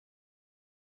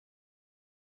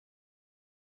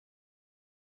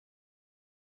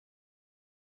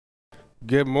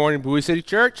Good morning, Bowie City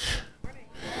Church.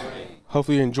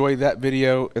 Hopefully you enjoyed that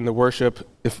video in the worship.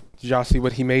 Did y'all see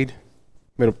what he made?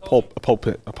 Made a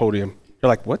pulpit, a podium. You're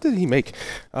like, what did he make?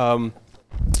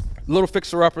 Little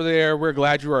fixer-upper there. We're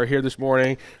glad you are here this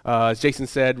morning. As Jason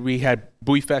said, we had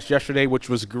Bowie Fest yesterday, which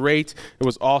was great. It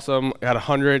was awesome. Had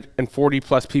 140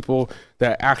 plus people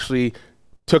that actually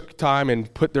took time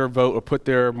and put their vote or put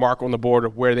their mark on the board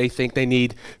of where they think they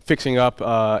need fixing up.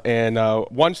 And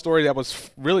one story that was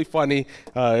really funny,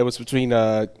 it was between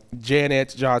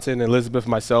Janet Johnson and Elizabeth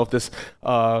and myself.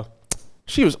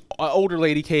 She was an older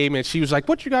lady came and she was like,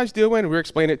 "What you guys doing?" And we were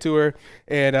explaining it to her,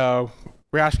 and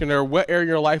we're asking her, "What area in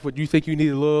your life would you think you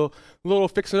need a little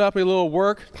fixing up, a little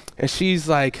work?" And she's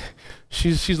like,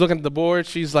 she's looking at the board.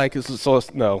 She's like,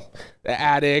 the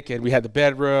attic, and we had the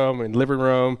bedroom and living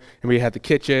room, and we had the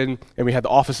kitchen, and we had the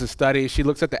office and study. She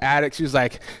looks at the attic. She's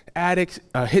like, "Attic,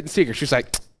 hidden secret." She's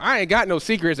like, "I ain't got no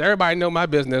secrets. Everybody know my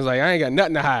business. Like, I ain't got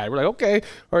nothing to hide." We're like, "Okay,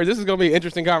 all right, this is gonna be an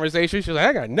interesting conversation." She's like, "I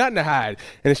ain't got nothing to hide."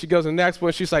 And then she goes to the next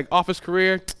one. She's like, "Office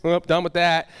career, well, done with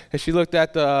that." And she looked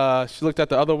at the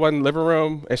other one, living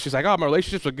room, and she's like, "Oh, my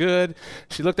relationships are good."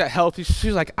 She looked at health.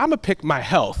 She's like, "I'm gonna pick my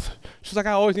health." She's like,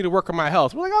 "I always need to work on my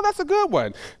health." We're like, "Oh, that's a good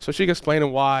one." So she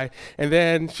explaining why. And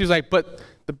then she's like, "But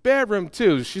the bedroom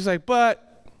too." She's like, "But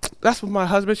that's with my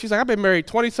husband." She's like, "I've been married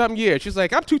 20-something years." She's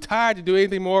like, "I'm too tired to do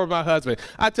anything more with my husband.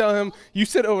 I tell him, you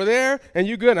sit over there and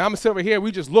you good, and I'm gonna sit over here.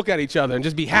 We just look at each other and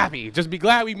just be happy, just be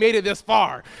glad we made it this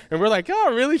far." And we're like,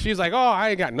 "Oh, really?" She's like, "Oh, I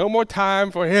ain't got no more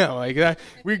time for him. Like,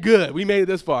 we're good. We made it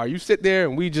this far. You sit there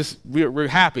and we're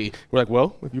happy." We're like,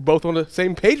 "Well, if you're both on the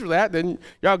same page for that, then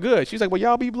y'all good." She's like, "Well,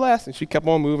 y'all be blessed." And she kept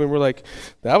on moving. We're like,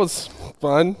 "That was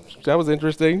fun. That was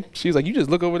interesting." She's like, "You just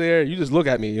look over there. You just look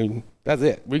at me. And that's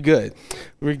it. We're good.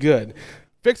 We're good."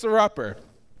 Fixer-upper.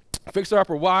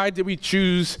 Fixer-upper. Why did we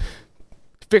choose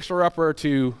fixer-upper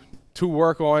to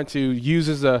work on, to use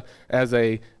as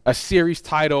a series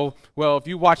title? Well, if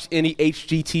you watch any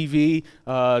HGTV,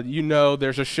 you know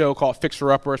there's a show called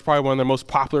Fixer-upper. It's probably one of the most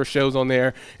popular shows on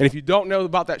there. And if you don't know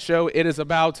about that show, it is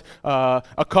about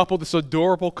a couple, this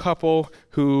adorable couple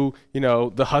who,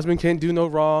 the husband can't do no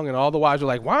wrong, and all the wives are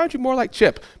like, "Why aren't you more like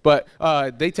Chip?" But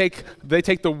they take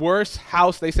the worst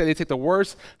house. They say they take the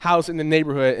worst house in the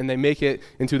neighborhood and they make it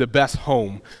into the best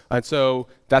home. And so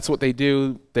that's what they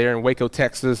do. They're in Waco,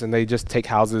 Texas, and they just take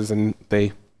houses and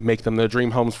they make them their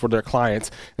dream homes for their clients.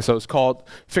 And so it's called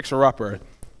Fixer-upper.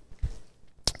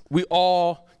 We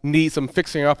all need some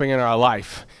fixing-upping in our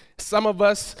life. Some of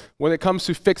us, when it comes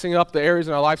to fixing up the areas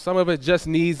in our life, some of it just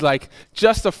needs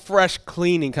just a fresh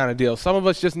cleaning kind of deal. Some of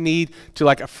us just need to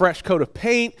a fresh coat of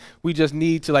paint. We just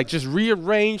need to just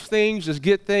rearrange things, just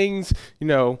get things,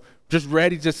 just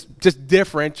ready, just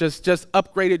different, just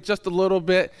upgrade it just a little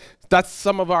bit. That's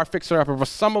some of our fixer-upper. For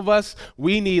some of us,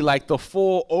 we need the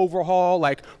full overhaul,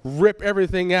 rip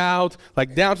everything out,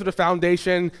 down to the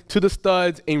foundation, to the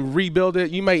studs, and rebuild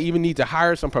it. You might even need to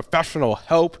hire some professional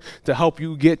help to help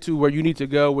you get to where you need to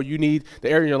go, where you need the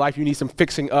area in your life you need some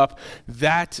fixing up.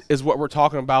 That is what we're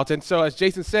talking about. And so as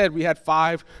Jason said, we had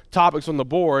 5 topics on the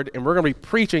board, and we're going to be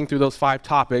preaching through those 5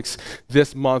 topics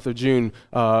this month of June.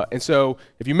 And so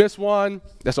if you miss one,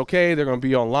 that's okay. They're going to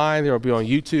be online. They're going to be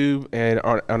on YouTube and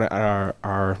on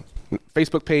our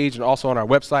Facebook page and also on our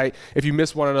website if you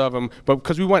miss one of them. But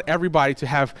because we want everybody to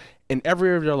have in every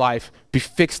area of their life be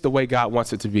fixed the way God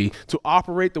wants it to be, to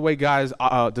operate the way God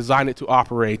has designed it to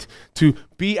operate, to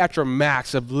be at your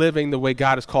max of living the way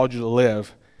God has called you to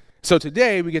live. So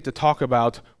today we get to talk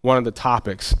about one of the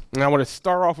topics. And I want to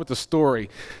start off with a story.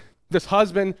 This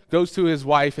husband goes to his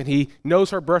wife and he knows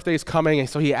her birthday is coming, and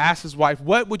so he asks his wife,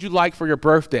 "What would you like for your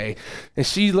birthday?" And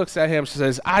she looks at him, she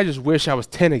says, "I just wish I was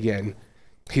 10 again."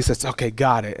 He says, "Okay,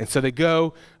 got it." And so they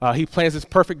go, he plans this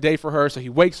perfect day for her, so he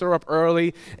wakes her up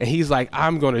early and he's like,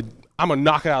 I'm gonna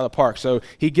knock it out of the park. So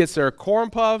he gets her corn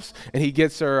puffs and he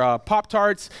gets her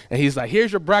Pop-Tarts, and he's like,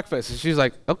 "Here's your breakfast." And she's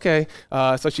like, "Okay."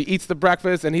 So she eats the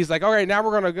breakfast and he's like, "All right, now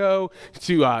we're gonna go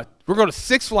to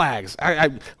Six Flags.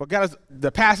 We got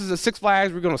the passes at Six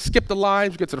Flags. We're going to skip the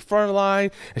lines. We get to the front of the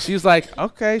line." And she's like,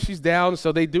 okay, she's down.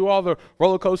 So they do all the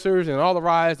roller coasters and all the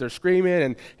rides. They're screaming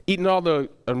and eating all the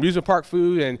amusement park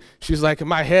food. And she's like,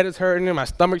 "My head is hurting and my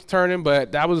stomach's turning,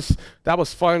 but that was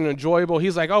fun and enjoyable."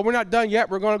 He's like, "Oh, we're not done yet.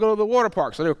 We're going to go to the water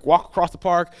park." So they walk across the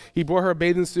park. He bought her a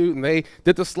bathing suit and they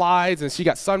did the slides, and she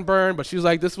got sunburned, but she's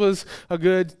like, "This was a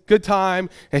good time."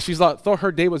 And she's like, thought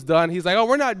her day was done. He's like, "Oh,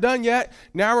 we're not done yet.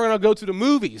 Now we're going to go to the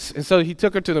movies. And so he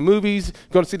took her to the movies,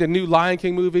 going to see the new Lion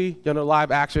King movie,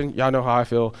 live action. Y'all know how I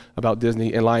feel about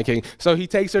Disney and Lion King. So he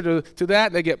takes her to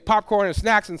that. They get popcorn and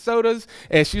snacks and sodas.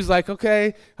 And she's like,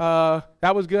 okay,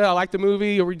 that was good. I like the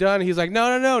movie. Are we done? And he's like,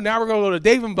 no. Now we're going to go to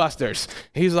Dave & Buster's.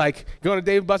 He's like, going to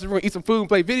Dave & Buster's. We're going to eat some food and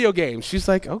play video games. She's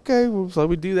like, okay, well, so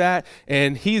we do that.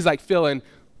 And he's like feeling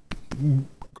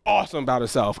awesome about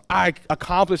himself. I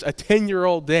accomplished a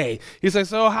 10-year-old day. He's like,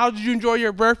 so how did you enjoy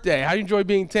your birthday? How did you enjoy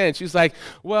being 10? She's like,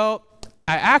 well,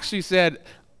 I actually said,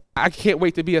 I can't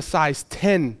wait to be a size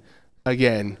 10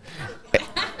 again.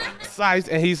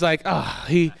 And he's like,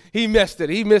 he missed it.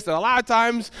 He missed it. A lot of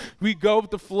times we go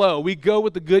with the flow. We go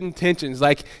with the good intentions.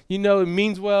 Like, it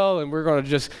means well, and we're going to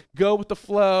just go with the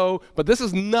flow. But this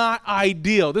is not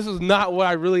ideal. This is not what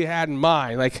I really had in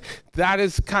mind. Like, that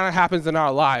is kind of happens in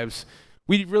our lives.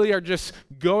 We really are just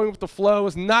going with the flow.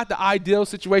 It's not the ideal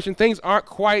situation. Things aren't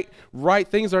quite right.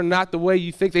 Things are not the way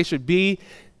you think they should be,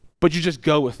 but you just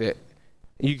go with it.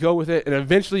 You go with it, and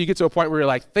eventually you get to a point where you're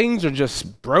like, things are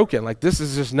just broken. Like, this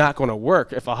is just not going to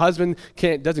work. If a husband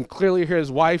doesn't clearly hear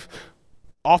his wife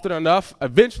often enough,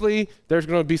 eventually there's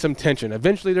going to be some tension.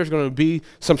 Eventually there's going to be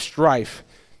some strife.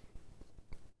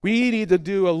 We need to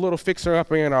do a little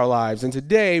fixer-upper in our lives, and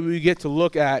today we get to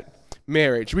look at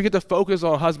marriage. We get to focus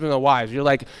on husband and wives. You're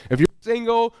like, if you're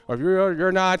single, or if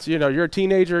you're not, you're a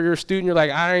teenager, you're a student, you're like,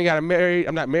 I ain't got to marry,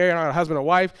 I'm not married, I'm not a husband or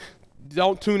wife.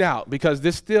 Don't tune out, because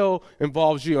this still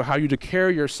involves you and how you to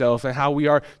carry yourself and how we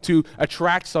are to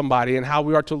attract somebody and how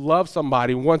we are to love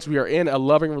somebody once we are in a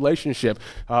loving relationship,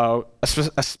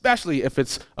 especially if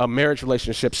it's a marriage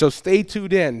relationship. So stay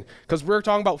tuned in, because we're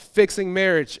talking about fixing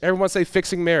marriage. Everyone say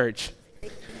fixing marriage.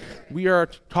 We are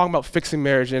talking about fixing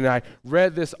marriage, and I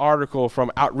read this article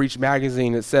from Outreach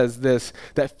Magazine. It says this,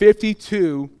 that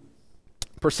 52%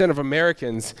 of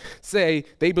Americans say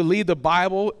they believe the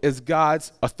Bible is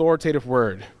God's authoritative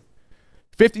word.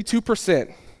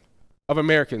 52% of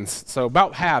Americans, so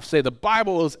about half, say the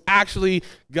Bible is actually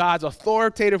God's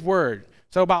authoritative word.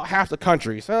 So about half the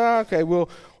country. So okay, we'll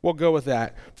go with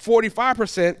that.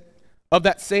 45% of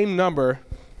that same number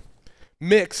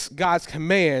mix God's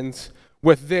commands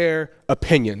with their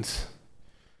opinions.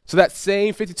 So that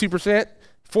same 52%,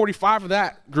 45 of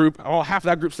that group, half of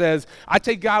that group says, I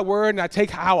take God's word and I take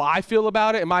how I feel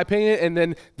about it, in my opinion, and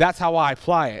then that's how I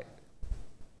apply it.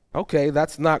 Okay,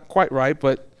 that's not quite right,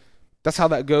 but that's how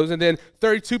that goes. And then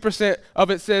 32%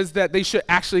 of it says that they should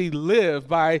actually live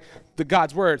by the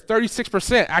God's word.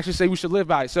 36% actually say we should live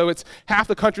by it. So it's half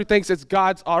the country thinks it's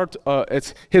God's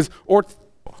it's his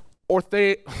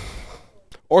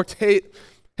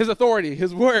his authority,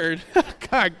 his word.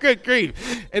 God, good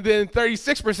grief. And then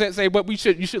 36% say, but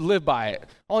you should live by it.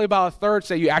 Only about a third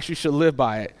say you actually should live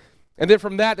by it. And then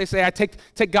from that, they say, I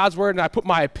take God's word and I put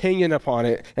my opinion upon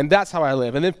it, and that's how I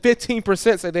live. And then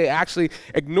 15% say they actually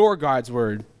ignore God's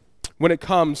word when it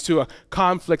comes to a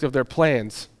conflict of their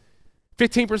plans.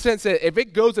 15% say if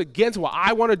it goes against what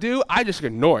I want to do, I just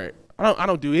ignore it. I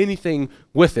don't do anything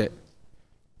with it.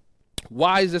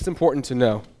 Why is this important to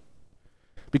know?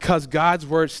 Because God's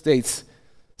word states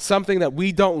something that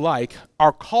we don't like,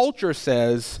 our culture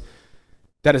says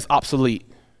that is obsolete.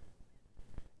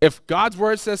 If God's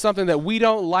word says something that we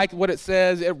don't like what it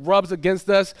says, it rubs against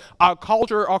us, our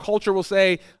culture will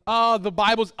say, oh, the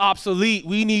Bible's obsolete.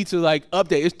 We need to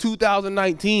update. It's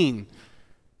 2019.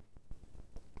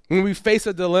 When we face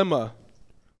a dilemma,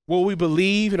 will we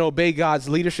believe and obey God's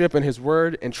leadership and his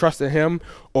word and trust in him,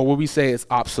 or will we say it's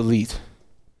obsolete?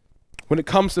 When it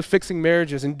comes to fixing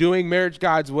marriages and doing marriage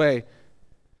God's way,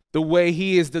 the way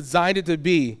he is designed it to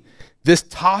be, this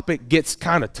topic gets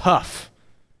kind of tough.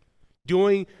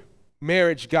 Doing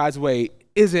marriage God's way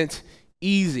isn't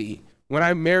easy. When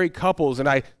I marry couples and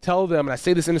I tell them, and I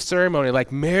say this in a ceremony,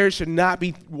 marriage should not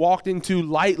be walked into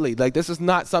lightly. This is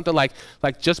not something like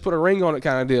just put a ring on it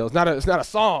kind of deal. It's not a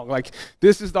song.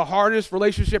 This is the hardest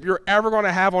relationship you're ever going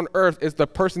to have on earth, is the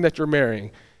person that you're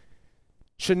marrying.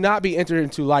 Should not be entered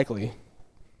into lightly.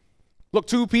 Look,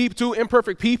 two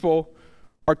imperfect people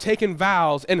are taking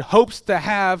vows in hopes to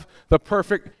have the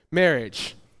perfect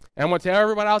marriage. And I'm going to tell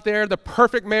everyone out there, the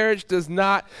perfect marriage does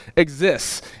not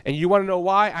exist. And you want to know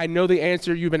why? I know the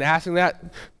answer. You've been asking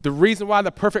that. The reason why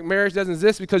the perfect marriage doesn't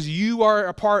exist is because you are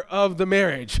a part of the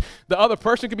marriage. The other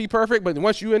person could be perfect, but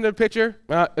once you enter the picture,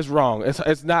 it's wrong.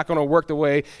 It's not going to work the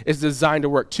way it's designed to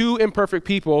work. Two imperfect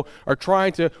people are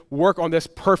trying to work on this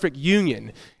perfect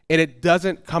union, and it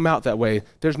doesn't come out that way.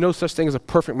 There's no such thing as a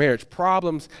perfect marriage.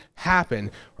 Problems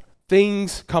happen.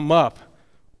 Things come up.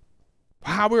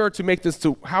 How we are to make this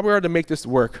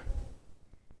work.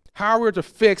 How we are to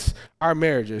fix our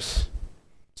marriages.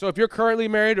 So if you're currently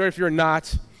married or if you're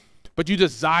not, but you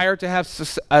desire to have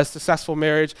a successful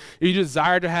marriage, you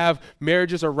desire to have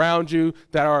marriages around you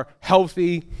that are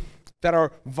healthy, that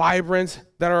are vibrant,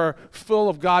 that are full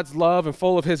of God's love and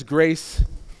full of his grace,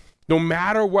 no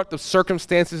matter what the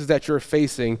circumstances that you're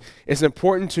facing, it's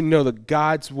important to know the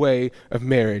God's way of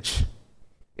marriage.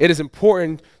 It is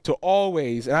important to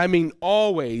always, and I mean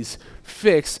always,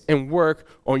 fix and work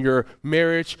on your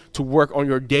marriage, to work on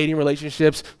your dating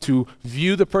relationships, to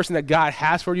view the person that God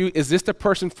has for you. Is this the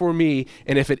person for me?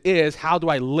 And if it is, how do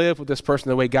I live with this person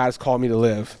the way God has called me to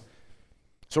live?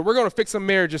 So we're going to fix some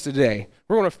marriages today.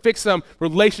 We're going to fix some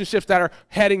relationships that are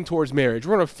heading towards marriage.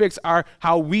 We're going to fix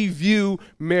how we view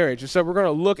marriage. And so we're going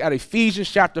to look at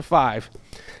Ephesians chapter 5.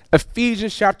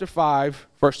 Ephesians chapter 5,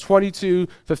 verse 22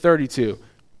 to 32.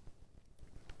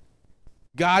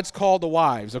 God's call to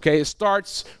wives, okay? It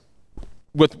starts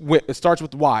with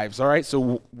wives, all right?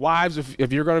 So wives,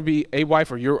 if you're going to be a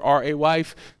wife or you are a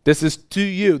wife, this is to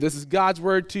you. This is God's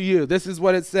word to you. This is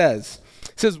what it says.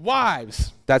 It says,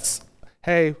 wives, that's,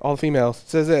 hey, all the females, it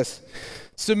says this,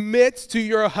 submit to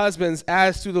your husbands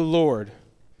as to the Lord.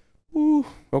 Ooh,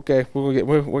 okay,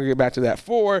 we'll get back to that.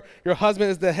 For your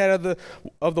husband is the head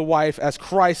of the wife, as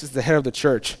Christ is the head of the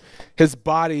church, his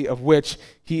body, of which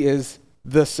he is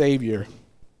the Savior.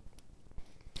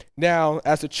 Now,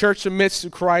 as the church submits to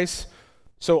Christ,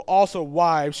 so also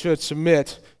wives should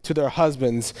submit to their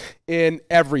husbands in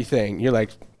everything. You're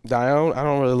like, I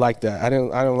don't really like that. I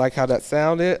don't like how that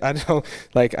sounded.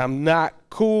 I'm not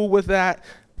cool with that.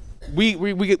 We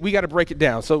got to break it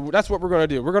down. So that's what we're going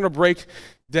to do. We're going to break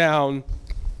down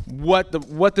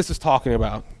what this is talking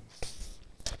about.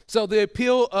 So the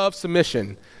appeal of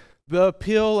submission. The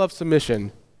appeal of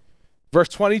submission. Verse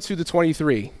 22 to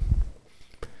 23.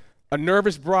 A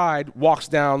nervous bride walks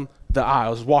down the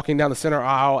aisles, walking down the center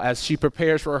aisle as she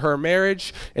prepares for her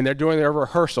marriage, and they're doing their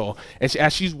rehearsal. And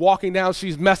as she's walking down,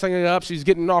 she's messing it up. She's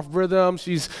getting off rhythm.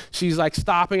 She's like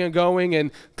stopping and going,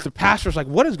 and the pastor's like,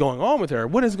 "What is going on with her?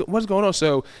 What's going on?"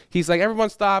 So he's like, "Everyone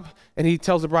stop!" And he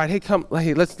tells the bride,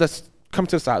 "Hey, let's come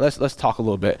to the side. Let's talk a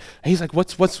little bit." And he's like,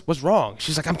 "What's wrong?"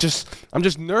 She's like, "I'm just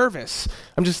nervous.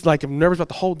 I'm nervous about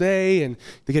the whole day and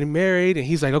they're getting married." And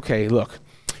he's like, "Okay, look.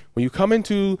 When you come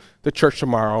into the church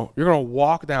tomorrow, you're going to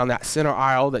walk down that center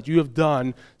aisle that you have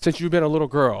done since you've been a little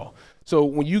girl. So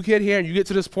when you get here and you get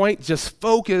to this point, just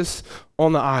focus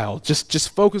on the aisle.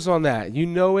 Just focus on that. You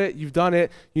know it. You've done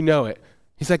it. You know it."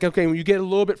 He's like, "Okay, when you get a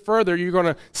little bit further, you're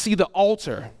going to see the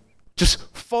altar.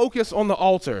 Just focus on the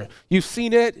altar. You've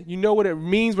seen it. You know what it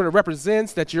means, what it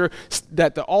represents, that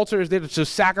the altar is there to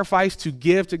sacrifice, to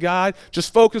give to God.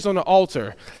 Just focus on the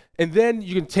altar. And then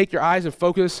you can take your eyes and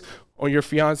focus on your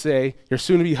fiance, your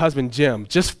soon-to-be husband, Jim.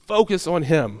 Just focus on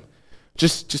him.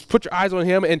 Just put your eyes on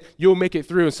him, and you'll make it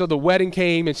through." And so the wedding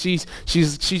came, and she's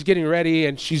getting ready,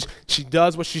 and she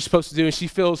does what she's supposed to do, and she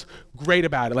feels great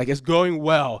about it, like it's going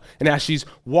well. And as she's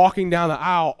walking down the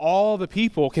aisle, all the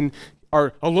people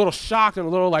are a little shocked and a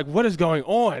little like, "What is going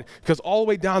on?" Because all the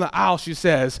way down the aisle, she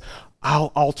says,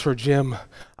 "I'll alter Jim.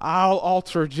 I'll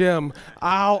alter Jim.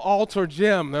 I'll alter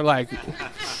Jim." They're like,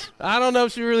 I don't know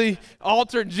if she really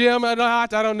altered Jim or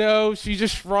not. I don't know. She's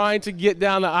just trying to get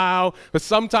down the aisle. But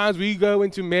sometimes we go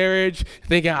into marriage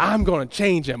thinking, I'm going to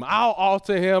change him. I'll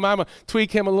alter him. I'm going to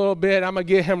tweak him a little bit. I'm going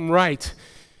to get him right.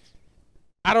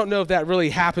 I don't know if that really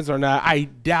happens or not. I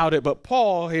doubt it. But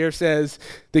Paul here says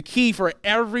the key for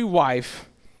every wife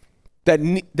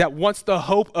that wants the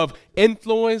hope of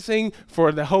influencing,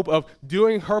 for the hope of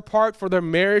doing her part for their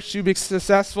marriage to be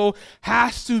successful,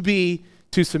 has to be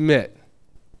to submit.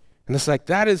 And it's like,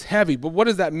 that is heavy, but what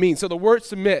does that mean? So the word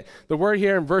submit, the word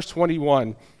here in verse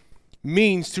 21,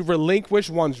 means to relinquish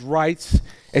one's rights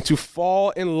and to fall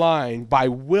in line by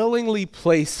willingly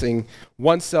placing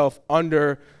oneself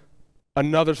under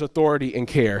another's authority and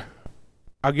care.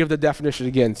 I'll give the definition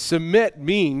again. Submit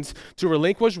means to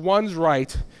relinquish one's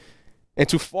right and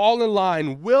to fall in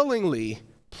line willingly,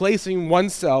 placing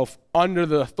oneself under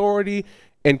the authority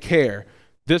and care.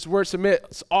 This word submit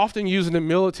is often used in the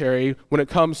military when it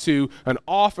comes to an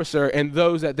officer and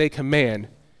those that they command.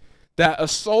 That a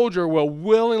soldier will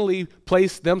willingly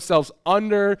place themselves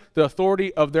under the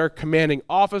authority of their commanding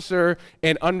officer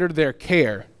and under their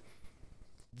care.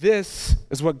 This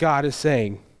is what God is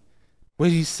saying. What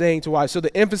he's saying to wives. So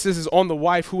the emphasis is on the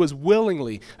wife who is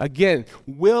willingly, again,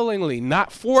 willingly,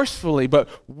 not forcefully, but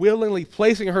willingly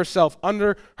placing herself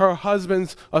under her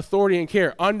husband's authority and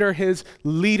care, under his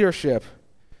leadership.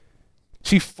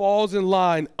 She falls in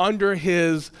line under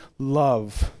his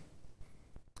love.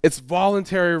 It's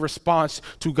voluntary response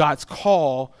to God's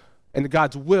call and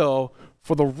God's will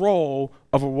for the role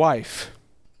of a wife.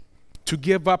 to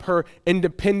give up her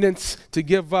independence, to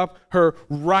give up her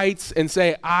rights and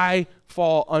say, I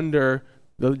fall under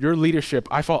your leadership.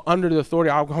 I fall under the authority.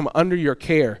 I'll come under your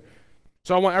care.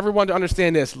 So I want everyone to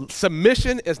understand this.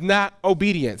 Submission is not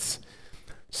obedience.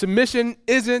 Submission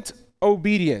isn't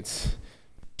obedience.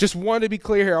 Just want to be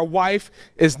clear here. A wife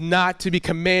is not to be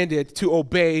commanded to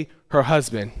obey her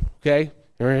husband. Okay?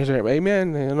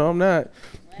 Amen. No, I'm not.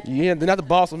 Yeah, they're not the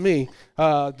boss of me.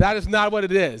 That is not what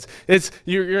it is. It's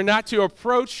you're not to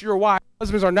approach your wife.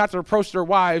 Husbands are not to approach their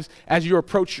wives as you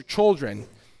approach your children.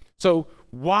 So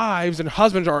wives and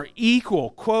husbands are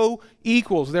equal,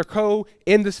 co-equals. They're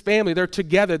in this family. They're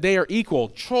together. They are equal.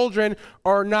 Children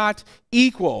are not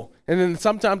equal. And then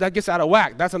sometimes that gets out of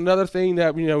whack. That's another thing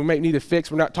that we might need to fix.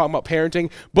 We're not talking about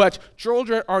parenting, but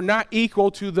children are not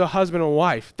equal to the husband and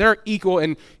wife. They're equal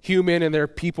and human and they're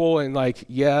people and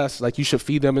yes, you should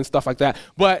feed them and stuff like that.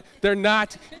 But they're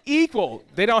not equal.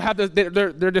 They don't have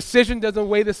their decision doesn't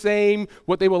weigh the same.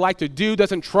 What they would like to do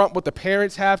doesn't trump what the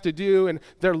parents have to do, and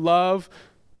their love,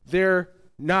 they're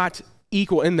not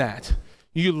equal in that.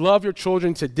 You love your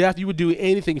children to death. You would do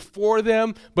anything for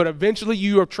them, but eventually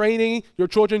you are training your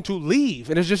children to leave,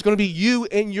 and it's just going to be you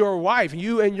and your wife,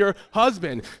 you and your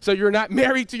husband. So you're not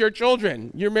married to your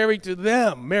children. You're married to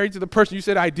them, married to the person you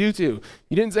said I do to.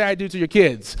 You didn't say I do to your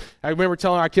kids. I remember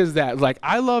telling our kids that,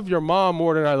 I love your mom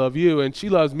more than I love you, and she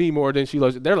loves me more than she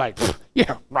loves you. They're like,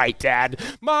 yeah, right, Dad.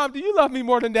 Mom, do you love me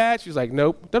more than Dad? She's like,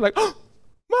 nope. They're like, oh,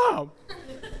 Mom.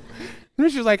 And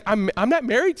she's like, I'm not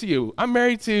married to you. I'm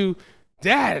married to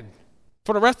Dad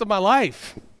for the rest of my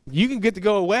life. You can get to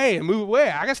go away and move away.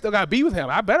 I still got to be with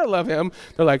him. I better love him.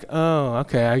 They're like, oh,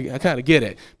 okay, I kind of get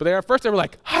it. But at first they were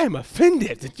like, I am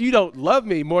offended that you don't love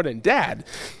me more than Dad.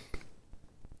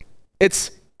 It's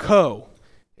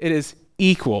it is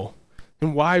equal.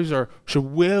 And wives should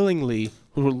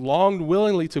longed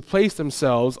willingly to place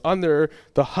themselves under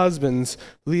the husband's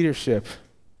leadership.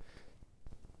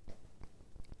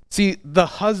 See, the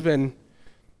husband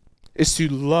is to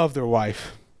love their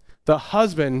wife. The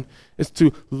husband is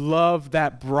to love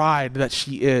that bride that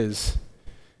she is,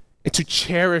 and to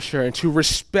cherish her, and to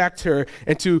respect her,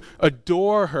 and to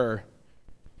adore her.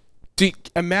 Can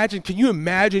you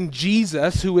imagine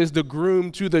Jesus, who is the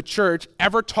groom to the church,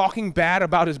 ever talking bad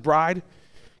about his bride?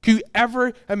 Can you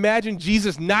ever imagine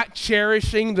Jesus not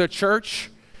cherishing the church?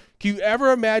 Can you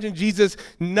ever imagine Jesus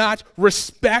not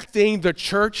respecting the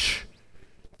church?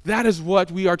 That is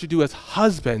what we are to do as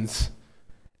husbands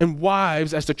and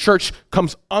wives as the church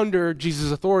comes under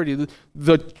Jesus' authority.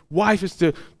 The wife is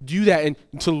to do that and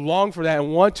to long for that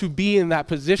and want to be in that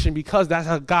position because that's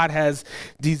how God has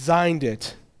designed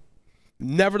it.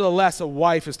 Nevertheless, a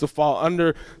wife is to fall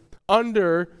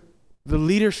under the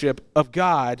leadership of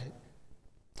God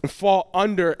and fall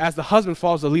under, as the husband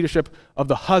follows the leadership of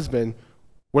the husband,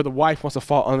 where the wife wants to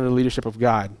fall under the leadership of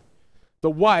God. The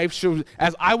wife should,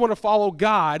 as I want to follow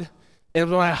God, and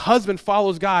when my husband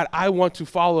follows God, I want to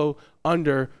follow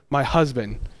under my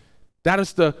husband. That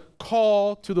is the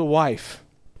call to the wife.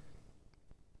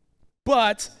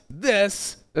 But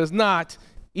this is not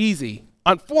easy.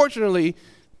 Unfortunately,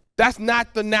 that's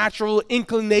not the natural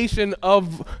inclination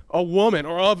of a woman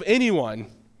or of anyone.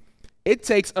 It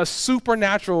takes a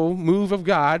supernatural move of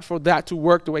God for that to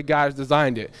work the way God has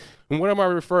designed it. And what am I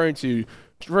referring to?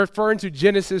 Referring to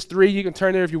Genesis 3, you can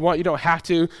turn there if you want, you don't have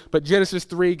to, but Genesis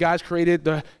 3, God's created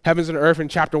the heavens and earth in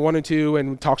chapter 1 and 2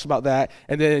 and talks about that.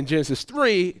 And then in Genesis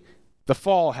 3, the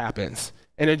fall happens.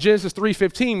 And in Genesis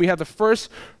 3:15, we have the first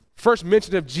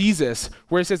mention of Jesus,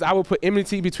 where it says, I will put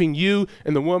enmity between you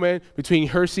and the woman, between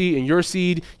her seed and your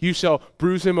seed. You shall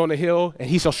bruise him on the heel, and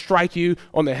he shall strike you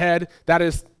on the head. That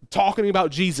is talking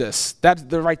about Jesus. That's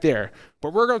right there.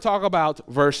 But we're going to talk about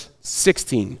verse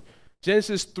 16.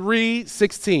 Genesis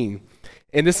 3:16,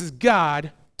 and this is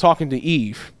God talking to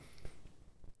Eve.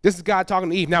 This is God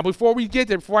talking to Eve. Now, before we get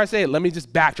there, before I say it, let me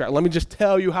just backtrack. Let me just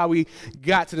tell you how we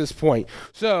got to this point.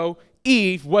 So,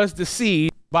 Eve was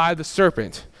deceived by the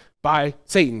serpent, by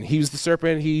Satan. He was the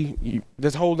serpent.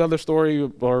 This whole other story,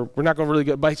 or we're not going to really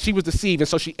get, but she was deceived, and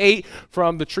so she ate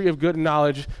from the tree of good and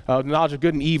knowledge of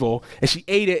good and evil, and she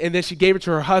ate it, and then she gave it to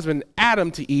her husband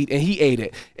Adam to eat, and he ate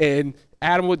it. And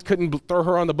Adam couldn't throw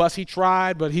her on the bus. He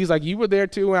tried, but he's like, you were there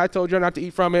too, and I told you not to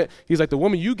eat from it. He's like, the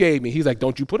woman you gave me. He's like,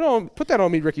 don't you put that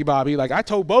on me, Ricky Bobby. Like, I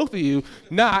told both of you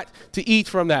not to eat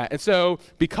from that. And so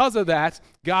because of that,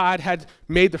 God had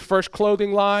made the first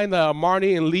clothing line, the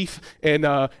Marni and leaf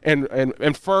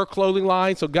and fur clothing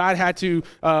line. So God had to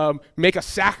make a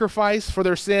sacrifice for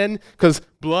their sin, because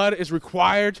blood is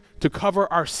required to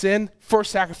cover our sin.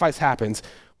 First sacrifice happens.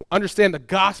 Understand, the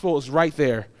gospel is right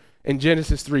there in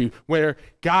Genesis 3, where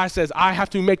God says, I have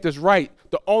to make this right.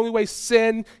 the only way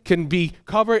sin can be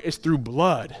covered is through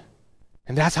blood.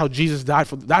 And that's how Jesus died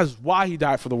that is why he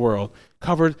died for the world,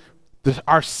 covered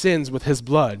our sins with his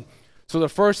blood. So the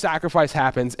first sacrifice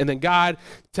happens, and then God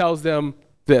tells them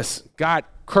this. God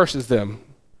curses them.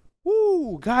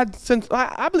 Woo, God sends,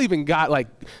 I believe in God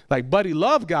like Buddy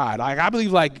loved God. Like I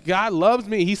believe like God loves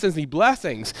me. He sends me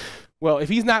blessings. Well, if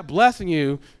he's not blessing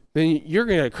you, then you're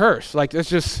going to curse. Like that's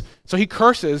just, so he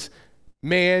curses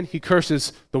man, he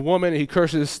curses the woman, and he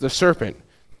curses the serpent.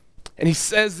 And he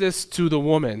says this to the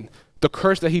woman, the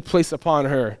curse that he placed upon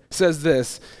her, says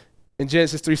this in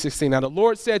Genesis 3:16. Now the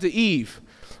Lord said to Eve,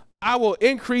 I will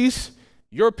increase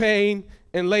your pain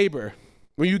and labor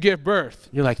when you give birth.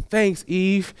 You're like, thanks,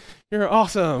 Eve. You're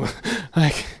awesome.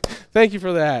 Like, thank you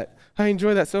for that. I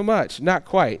enjoy that so much. Not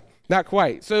quite.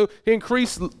 So he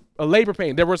increased a labor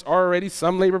pain. There was already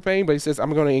some labor pain, but he says,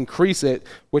 I'm going to increase it,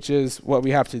 which is what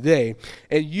we have today.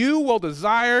 And you will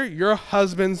desire your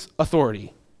husband's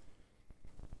authority,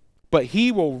 but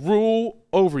he will rule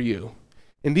over you.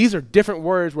 And these are different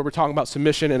words where we're talking about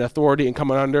submission and authority and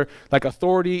coming under. Like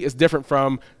authority is different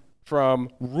from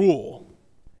rule.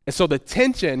 And so the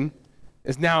tension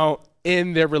is now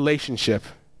in their relationship.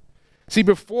 See,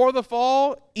 before the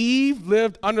fall, Eve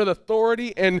lived under the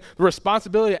authority and the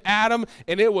responsibility of Adam,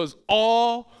 and it was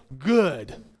all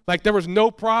good. Like there was no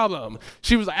problem.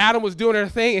 Adam was doing her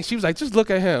thing, and she was like, just look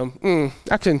at him.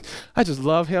 I just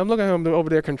love him. Look at him over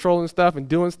there controlling stuff and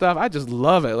doing stuff. I just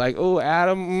love it. Like, oh,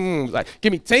 Adam, like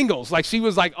give me tingles. Like she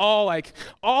was like all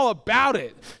about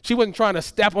it. She wasn't trying to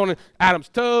step on Adam's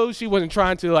toes. She wasn't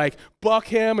trying to like buck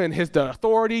him and the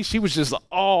authority. She was just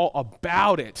all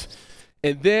about it.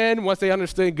 And then once they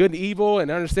understood good and evil and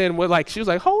understand what, like, she was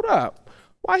like, hold up.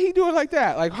 Why he do it like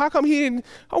that? Like, how come he didn't,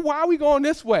 why are we going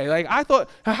this way? Like, I thought,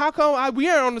 how come we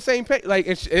aren't on the same page? Like,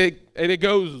 and it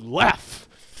goes left.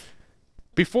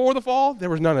 Before the fall, there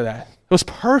was none of that. It was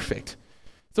perfect.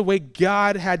 It's the way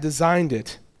God had designed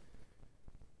it.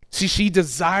 See, she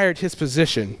desired his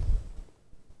position.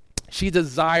 She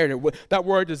desired it. That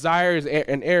word desire is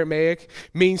in Aramaic,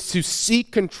 means to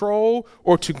seek control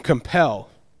or to compel.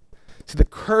 So the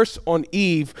curse on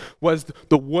Eve was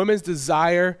the woman's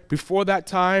desire before that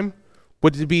time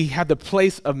would have the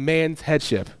place of man's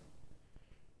headship.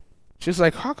 She's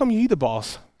like, how come you the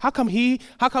boss? How come he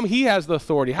has the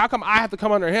authority? How come I have to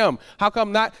come under him? How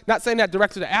come not saying that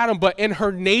directly to Adam, but in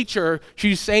her nature,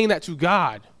 she's saying that to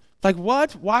God. Like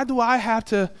what? Why do I have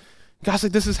to? God's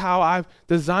like, this is how I've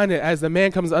designed it. As the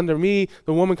man comes under me,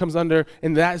 the woman comes under,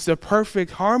 and that's the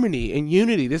perfect harmony and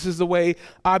unity. This is the way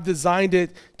I've designed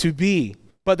it to be.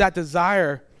 But that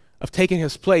desire of taking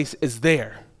his place is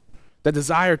there. That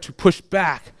desire to push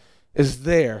back is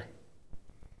there.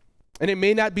 And it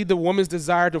may not be the woman's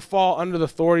desire to fall under the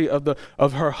authority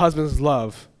of her husband's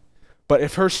love. But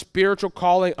if her spiritual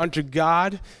calling unto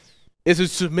God is to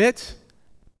submit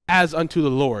as unto the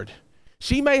Lord.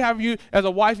 She may have you, as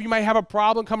a wife, you might have a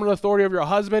problem coming to the authority of your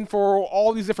husband for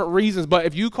all these different reasons. But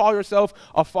if you call yourself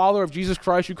a follower of Jesus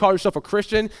Christ, you call yourself a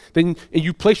Christian, then and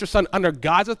you place your son under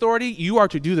God's authority, you are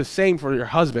to do the same for your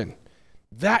husband.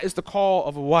 That is the call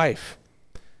of a wife.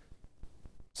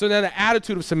 So then the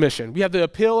attitude of submission. We have the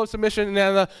appeal of submission and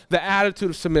then the attitude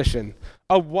of submission.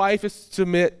 A wife is to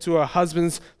submit to her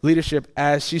husband's leadership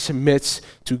as she submits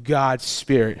to God's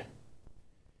Spirit.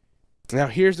 Now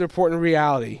here's the important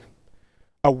reality.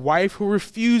 A wife who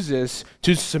refuses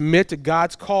to submit to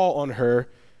God's call on her,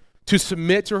 to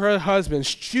submit to her husband,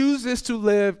 chooses to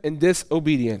live in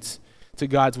disobedience to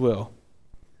God's will.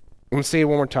 I'm going to say it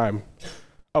one more time.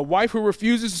 A wife who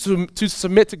refuses to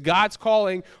submit to God's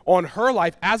calling on her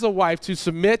life as a wife, to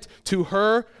submit to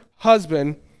her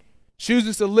husband,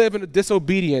 chooses to live in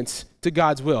disobedience to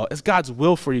God's will. It's God's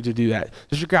will for you to do that.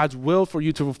 It's God's will for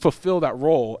you to fulfill that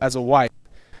role as a wife.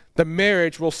 The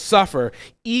marriage will suffer,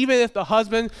 even if the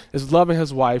husband is loving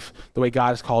his wife the way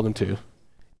God has called him to.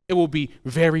 It will be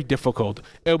very difficult.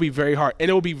 It will be very hard. And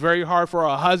it will be very hard for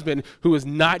a husband who is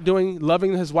not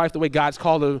loving his wife the way God's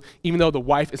called him, even though the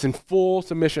wife is in full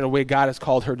submission the way God has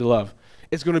called her to love.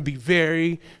 It's going to be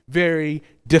very, very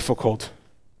difficult.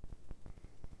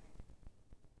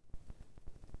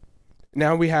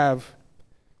 Now we have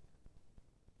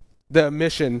the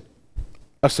ambition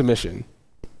of submission.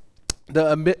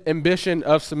 The ambition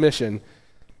of submission.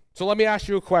 So let me ask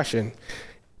you a question.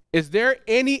 Is there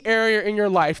any area in your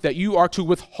life that you are to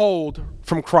withhold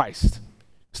from Christ?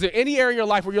 Is there any area in your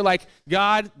life where you're like,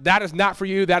 God, that is not for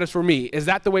you, that is for me? Is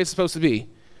that the way it's supposed to be?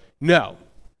 No,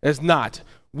 it's not.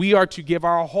 We are to give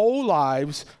our whole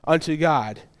lives unto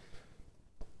God.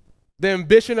 The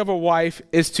ambition of a wife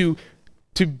is to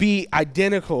to be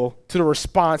identical to the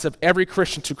response of every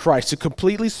Christian to Christ, to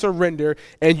completely surrender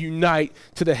and unite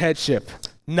to the headship,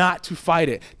 not to fight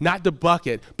it, not to buck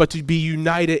it, but to be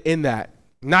united in that.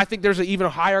 And I think there's an even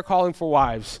higher calling for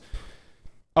wives.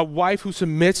 A wife who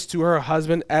submits to her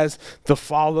husband as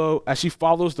she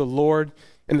follows the Lord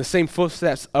in the same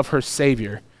footsteps of her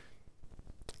Savior.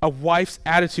 A wife's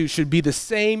attitude should be the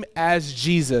same as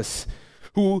Jesus,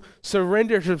 who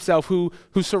surrendered himself, who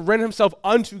surrendered himself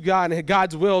unto God and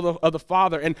God's will of the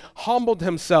Father, and humbled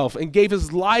himself and gave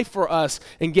his life for us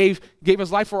and gave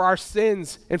his life for our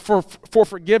sins and for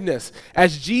forgiveness.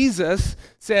 As Jesus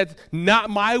said, not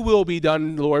my will be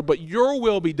done, Lord, but your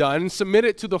will be done, and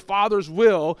submitted to the Father's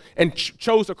will and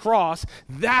chose the cross.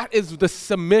 That is the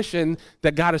submission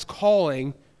that God is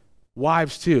calling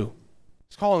wives to.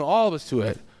 He's calling all of us to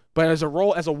it. But as a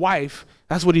role as a wife,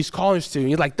 that's what he's calling us to. And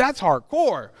you're like, that's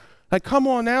hardcore. Like, come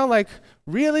on now. Like,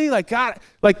 really? Like, God,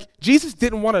 like, Jesus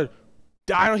didn't want to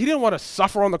die. He didn't want to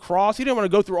suffer on the cross. He didn't want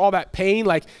to go through all that pain.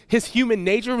 Like, his human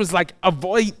nature was like,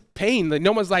 avoid pain. Like,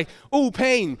 no one's like, oh,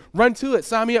 pain, run to it.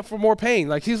 Sign me up for more pain.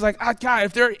 Like, he's like, God,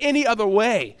 if there any other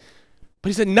way.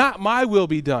 But he said, not my will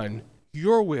be done,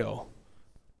 your will.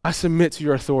 I submit to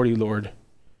your authority, Lord.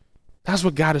 That's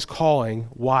what God is calling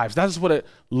wives. That's what it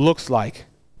looks like.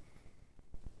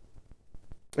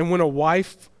 And when a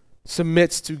wife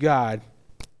submits to God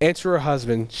and to her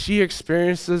husband, she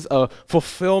experiences a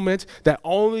fulfillment that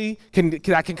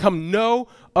can come no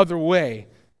other way.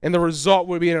 And the result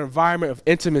will be an environment of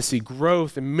intimacy,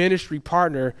 growth, and ministry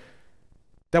partner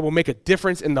that will make a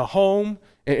difference in the home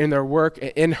and in their work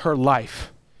and in her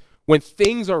life. When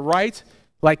things are right,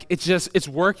 like it's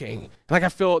working. Like I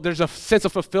feel there's a sense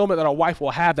of fulfillment that a wife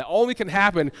will have that only can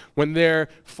happen when they're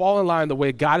fall in line the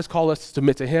way God has called us to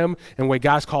submit to him and the way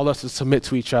God has called us to submit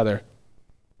to each other.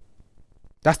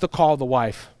 That's the call of the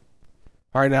wife.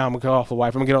 All right, now I'm going to go off the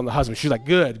wife. I'm going to get on the husband. She's like,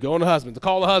 good, go on the husband. The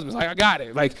call of the husband. Like, I got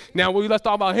it. Like, now let's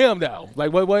talk about him now.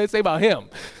 Like, what did it say about him?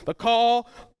 The call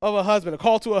of a husband, a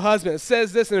call to a husband. It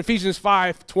says this in Ephesians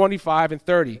 5:25 and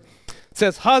 30. It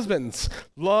says, husbands,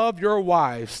 love your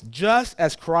wives just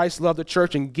as Christ loved the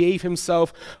church and gave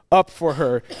himself up for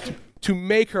her to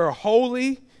make her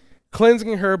holy,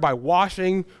 cleansing her by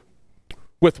washing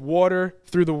with water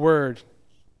through the word,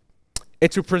 and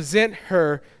to present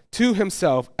her to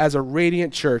himself as a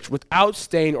radiant church without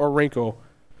stain or wrinkle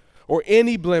or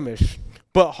any blemish,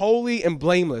 but holy and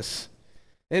blameless.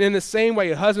 And in the same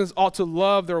way, husbands ought to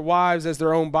love their wives as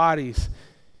their own bodies.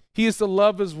 He is to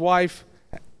love his wife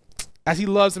as he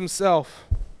loves himself.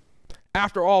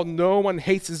 After all, no one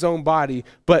hates his own body,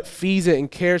 but feeds it and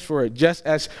cares for it, just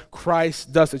as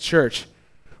Christ does the church,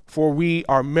 for we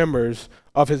are members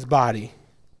of his body.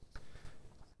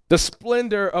 The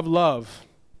splendor of love.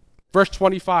 Verse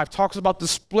 25 talks about the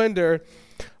splendor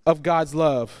of God's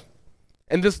love.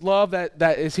 And this love that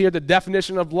is here, the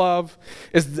definition of love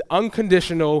is the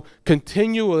unconditional,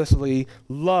 continuously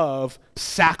love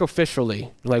sacrificially.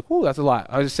 You're like, ooh, that's a lot.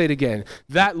 I'll just say it again.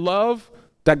 That love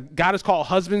that God has called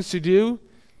husbands to do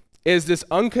is this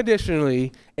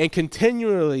unconditionally and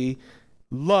continually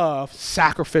love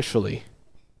sacrificially.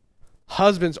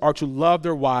 Husbands are to love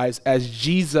their wives as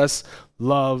Jesus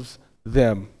loves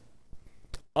them.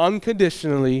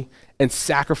 Unconditionally and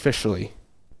sacrificially.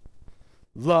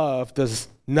 Love does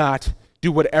not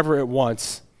do whatever it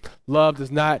wants. Love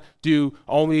does not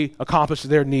only accomplish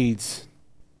their needs.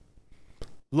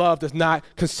 Love does not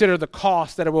consider the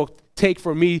cost that it will take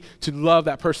for me to love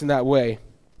that person that way.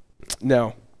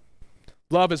 No.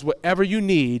 Love is whatever you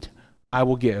need, I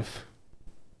will give.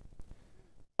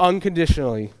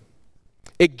 Unconditionally.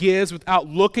 It gives without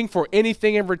looking for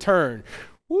anything in return.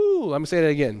 Woo, let me say that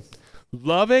again.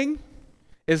 Loving,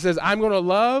 it says, I'm going to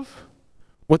love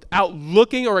without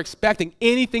looking or expecting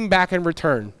anything back in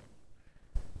return.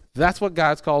 That's what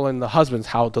God's calling the husbands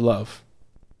how to love.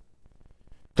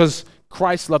 Because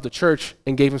Christ loved the church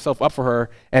and gave himself up for her.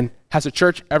 And has the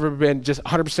church ever been just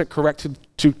 100% correct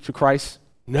to Christ?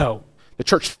 No. The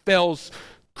church fails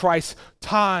Christ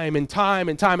time and time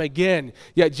and time again.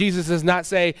 Yet Jesus does not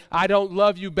say, I don't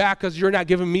love you back because you're not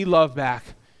giving me love back.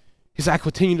 He said, I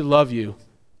continue to love you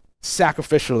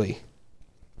sacrificially.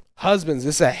 Husbands,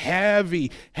 it's a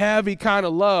heavy, heavy kind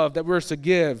of love that we're to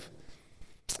give.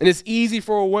 And it's easy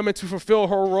for a woman to fulfill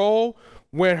her role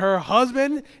when her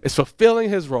husband is fulfilling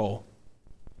his role.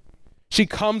 She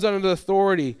comes under the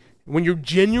authority when you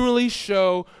genuinely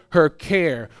show her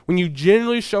care, when you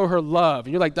genuinely show her love.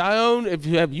 And you're like, Dione,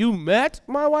 have you met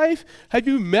my wife? Have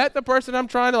you met the person I'm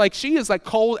trying to, like, she is like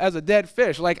cold as a dead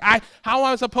fish. Like, how am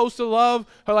I supposed to love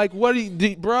her? Like, what do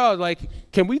you, bro, like,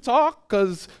 can we talk?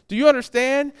 Because do you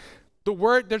understand?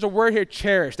 There's a word here,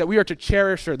 cherish, that we are to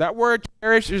cherish her. That word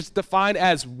cherish is defined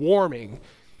as warming.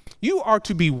 You are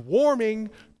to be warming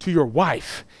to your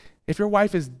wife. If your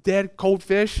wife is dead, cold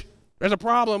fish, there's a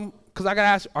problem, because I got to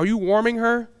ask, are you warming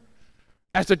her?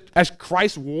 As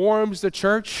Christ warms the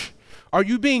church? Are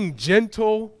you being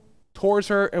gentle towards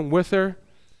her and with her?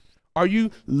 Are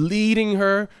you leading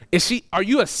her? Are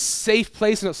you a safe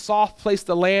place and a soft place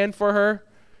to land for her?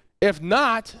 If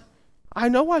not, I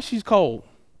know why she's cold.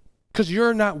 Because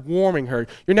you're not warming her.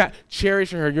 You're not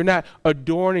cherishing her. You're not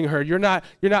adorning her. You're not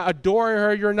adoring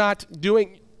her.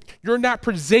 You're not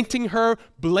presenting her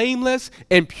blameless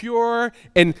and pure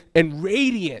and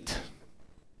radiant.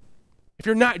 If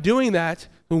you're not doing that,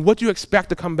 then what do you expect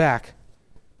to come back?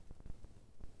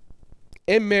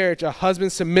 In marriage, a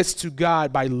husband submits to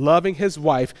God by loving his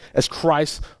wife as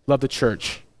Christ loved the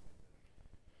church.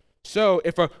 So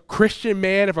if a Christian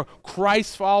man, if a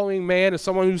Christ-following man, if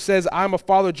someone who says, I'm a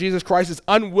follower of Jesus Christ, is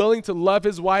unwilling to love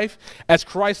his wife as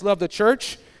Christ loved the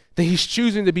church, then he's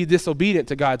choosing to be disobedient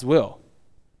to God's will.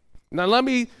 Now let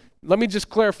me just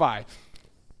clarify.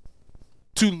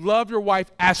 To love your wife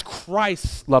as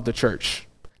Christ loved the church,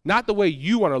 not the way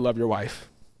you want to love your wife.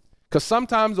 Because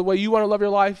sometimes the way you want to love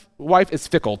your wife is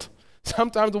fickle.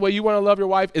 Sometimes the way you want to love your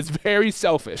wife is very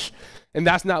selfish, and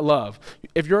that's not love.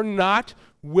 If you're not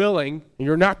willing and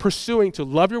you're not pursuing to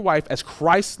love your wife as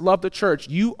Christ loved the church,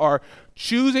 you are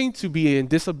choosing to be in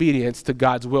disobedience to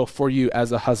God's will for you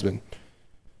as a husband.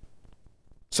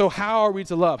 So how are we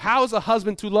to love? How is a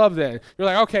husband to love then? You're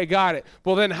like, okay, got it.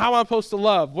 Well, then how am I supposed to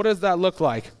love? What does that look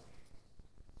like?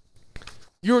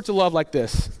 You're to love like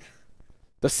this.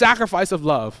 The sacrifice of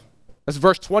love. That's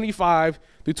verse 25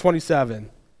 through 27.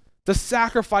 The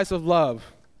sacrifice of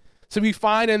love. So we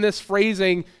find in this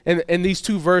phrasing in these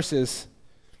two verses,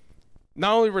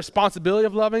 not only responsibility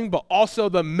of loving, but also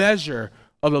the measure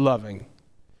of the loving.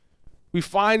 We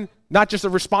find not just a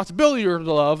responsibility of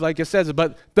love, like it says,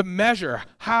 but the measure.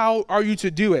 How are you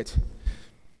to do it?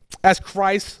 As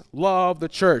Christ loved the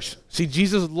church. See,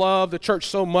 Jesus loved the church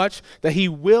so much that he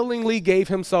willingly gave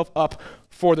himself up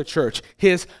for the church.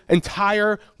 His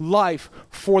entire life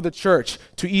for the church,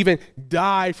 to even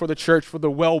die for the church, for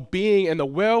the well-being and the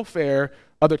welfare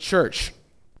of the church.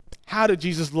 How did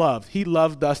Jesus love? He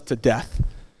loved us to death.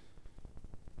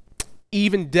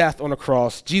 Even death on a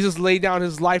cross. Jesus laid down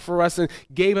his life for us and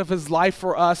gave up his life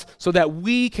for us so that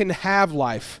we can have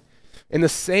life. In the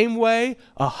same way,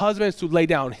 a husband is to lay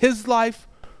down his life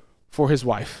for his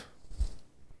wife.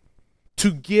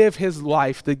 To give his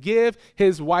life, to give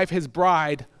his wife, his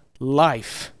bride,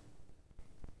 life.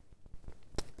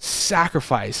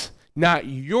 Sacrifice. Not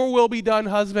your will be done,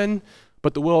 husband,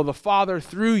 but the will of the Father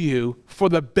through you for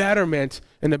the betterment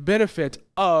and the benefit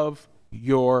of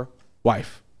your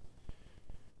wife.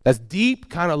 That's deep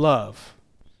kind of love.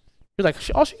 You're like,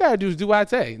 all she got to do is do what I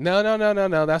say. No.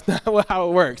 That's not how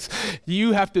it works.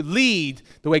 You have to lead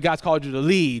the way God's called you to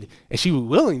lead, and she was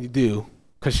willing to do,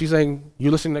 because she's saying,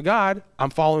 you're listening to God,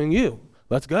 I'm following you.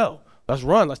 Let's go. Let's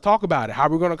run. Let's talk about it. How are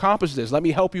we going to accomplish this? Let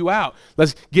me help you out.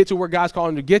 Let's get to where God's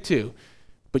calling you to get to.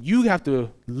 But you have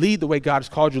to lead the way God has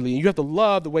called you to lead. You have to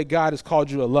love the way God has called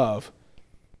you to love.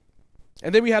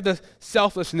 And then we have the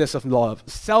selflessness of love.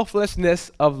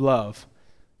 Selflessness of love.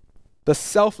 The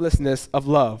selflessness of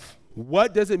love.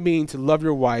 What does it mean to love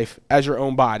your wife as your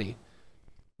own body?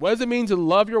 What does it mean to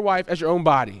love your wife as your own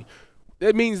body?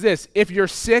 It means this. If you're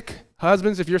sick,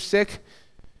 husbands, if you're sick,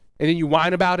 and then you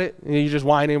whine about it, and you're just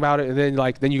whining about it, and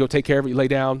then you go take care of it, you lay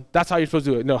down. That's how you're supposed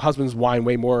to do it. No, husbands whine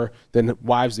way more than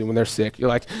wives do when they're sick. You're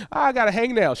like, I got a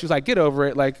hangnail. She's like, get over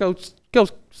it. Like, go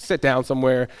sit down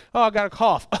somewhere. Oh, I got a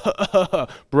cough.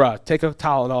 Bruh, take a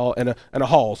Tylenol and a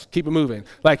Halls. Keep it moving.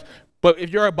 But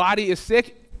if your body is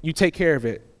sick, you take care of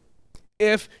it.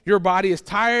 If your body is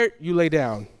tired, you lay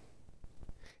down.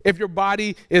 If your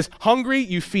body is hungry,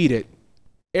 you feed it.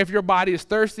 If your body is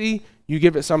thirsty, you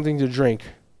give it something to drink.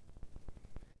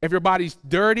 If your body's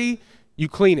dirty, you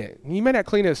clean it. You may not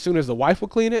clean it as soon as the wife will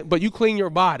clean it, but you clean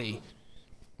your body.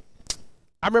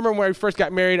 I remember when I first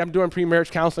got married, I'm doing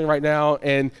pre-marriage counseling right now,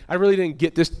 and I really didn't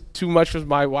get this too much with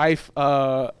my wife.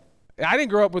 I didn't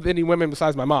grow up with any women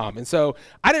besides my mom. And so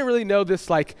I didn't really know this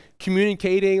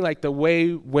communicating, the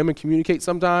way women communicate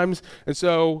sometimes. And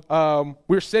so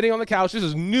we were sitting on the couch. This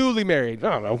is newly married. I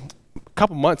don't know, a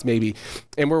couple months maybe.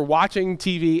 And we're watching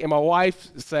TV, and my wife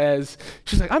says,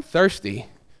 she's like, I'm thirsty.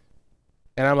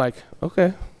 And I'm like,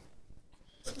 okay.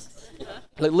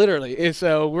 Literally. And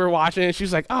so we're watching, and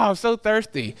she's like, oh, I'm so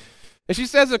thirsty. And she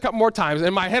says it a couple more times.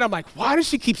 In my head, I'm like, why does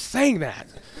she keep saying that?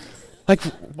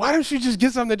 Why don't she just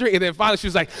get something to drink? And then finally she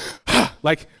was like,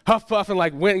 like huff puff and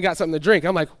like went and got something to drink.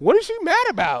 I'm like, what is she mad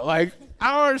about? Like,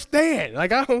 I don't understand.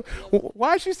 Like,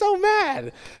 why is she so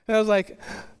mad? And I was like,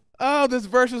 oh, this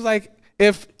verse was like,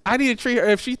 if I need to treat her,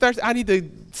 if she thirsty, I need to,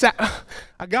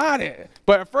 I got it.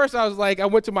 But at first I was like, I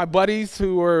went to my buddies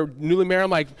who were newly married.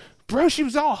 I'm like, bro, she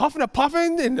was all huffing and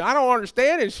puffing and I don't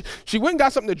understand. And she went and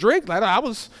got something to drink. Like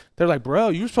they're like, bro,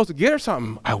 you were supposed to get her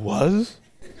something. I was.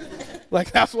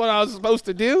 Like, that's what I was supposed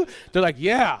to do? They're like,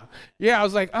 yeah. I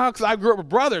was like, oh, because I grew up with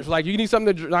brothers. Like, you need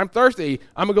something to drink. I'm thirsty.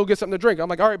 I'm going to go get something to drink. I'm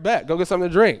like, all right, bet. Go get something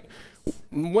to drink.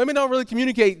 Women don't really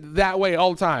communicate that way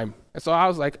all the time. And so I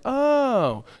was like,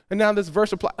 oh. And now this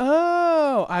verse applies.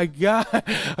 Oh, I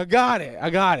got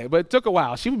it. But it took a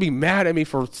while. She would be mad at me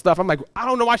for stuff. I'm like, I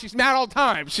don't know why she's mad all the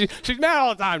time. She's mad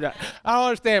all the time. I don't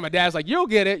understand. My dad's like, you'll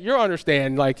get it. You'll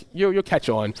understand. Like, you'll catch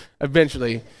on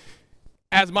eventually.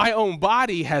 As my own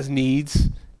body has needs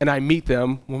and I meet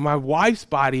them, when my wife's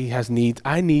body has needs,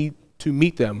 I need to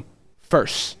meet them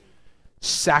first,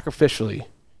 sacrificially.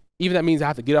 Even that means I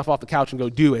have to get off the couch and go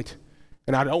do it.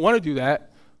 And I don't want to do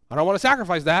that. I don't want to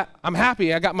sacrifice that. I'm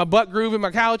happy. I got my butt groove in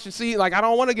my couch and see, like, I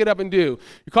don't want to get up and do.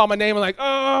 You call my name and like,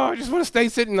 oh, I just want to stay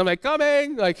sitting. I'm like,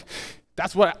 coming. Like,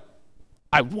 that's what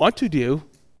I want to do,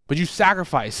 but you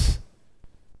sacrifice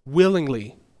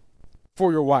willingly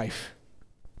for your wife.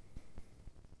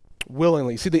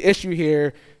 Willingly. See, the issue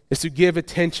here is to give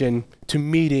attention to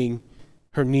meeting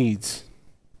her needs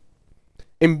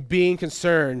and being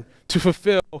concerned to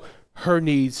fulfill her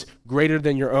needs greater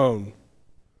than your own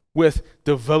with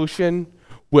devotion,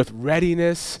 with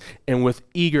readiness, and with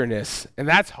eagerness. And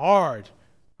that's hard.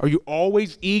 Are you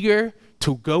always eager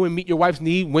to go and meet your wife's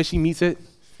need when she meets it?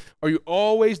 Are you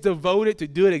always devoted to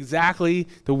do it exactly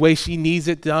the way she needs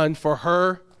it done for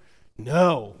her?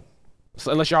 No. So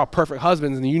unless you're all perfect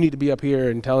husbands and you need to be up here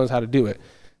and telling us how to do it.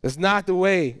 That's not the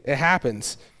way it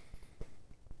happens.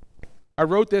 I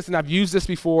wrote this and I've used this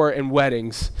before in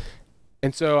weddings.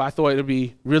 And so I thought it would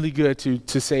be really good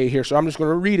to say it here. So I'm just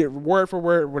going to read it word for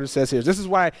word what it says here. This is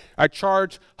why I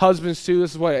charge husbands too.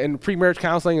 This is what in pre-marriage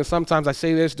counseling, and sometimes I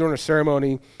say this during a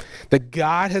ceremony, that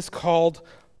God has called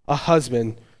a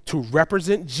husband to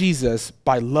represent Jesus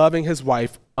by loving his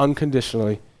wife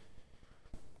unconditionally.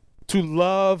 To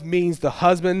love means the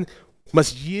husband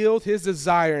must yield his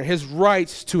desire and his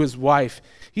rights to his wife.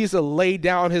 He is to lay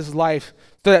down his life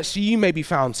so that she may be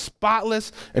found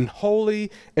spotless and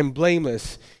holy and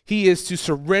blameless. He is to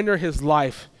surrender his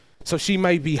life so she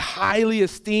may be highly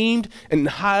esteemed and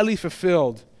highly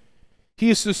fulfilled. He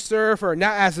is to serve her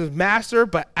not as his master,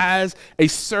 but as a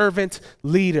servant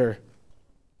leader.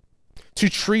 To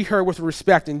treat her with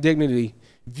respect and dignity,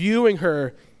 viewing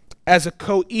her as a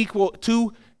co-equal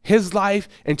to his life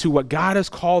and to what God has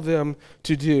called them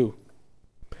to do.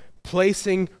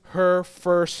 Placing her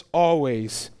first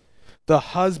always. The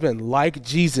husband, like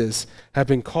Jesus, have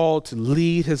been called to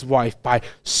lead his wife by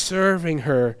serving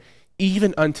her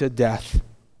even unto death,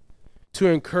 to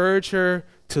encourage her,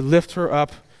 to lift her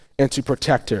up, and to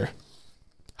protect her.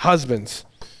 Husbands,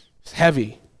 it's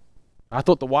heavy. I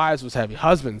thought the wives was heavy.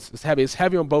 Husbands, it's heavy. It's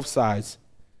heavy on both sides.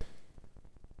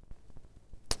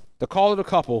 The call to the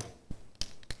couple.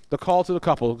 The call to the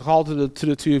couple, the call to the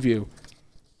two of you,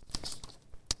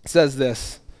 says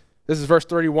this. This is verse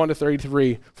 31 to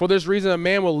 33. For this reason, a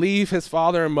man will leave his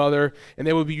father and mother, and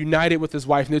they will be united with his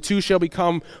wife, and the two shall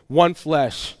become one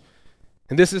flesh.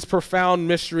 And this is profound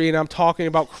mystery, and I'm talking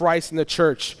about Christ and the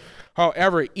church.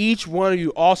 However, each one of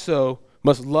you also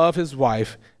must love his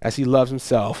wife as he loves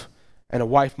himself, and a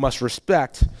wife must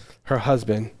respect her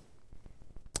husband.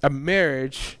 A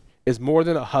marriage is more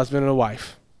than a husband and a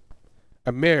wife.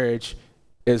 A marriage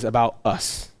is about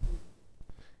us.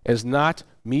 It's not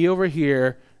me over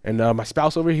here and my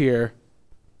spouse over here.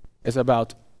 It's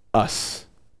about us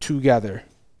together.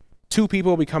 Two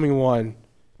people becoming one.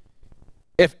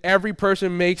 If every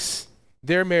person makes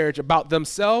their marriage about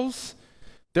themselves,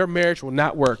 their marriage will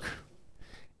not work.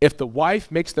 If the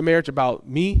wife makes the marriage about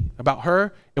me, about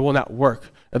her, it will not work.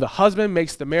 If the husband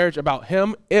makes the marriage about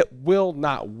him, it will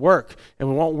not work. And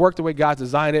it won't work the way God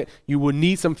designed it. You will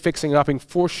need some fixing upping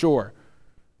for sure.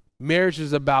 Marriage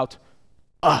is about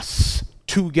us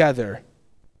together.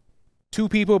 Two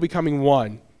people becoming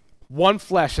one. One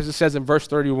flesh, as it says in verse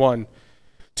 31.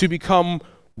 To become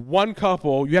one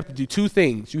couple, you have to do two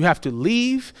things. You have to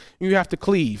leave and you have to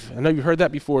cleave. I know you heard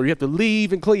that before. You have to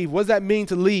leave and cleave. What does that mean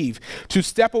to leave? To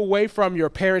step away from your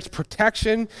parents'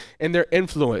 protection and their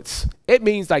influence. It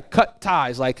means like cut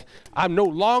ties. Like I'm no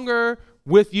longer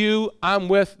with you, I'm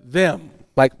with them.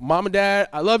 Like mom and dad,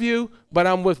 I love you, but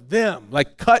I'm with them.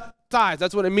 Like cut ties,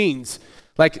 that's what it means.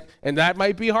 Like, and that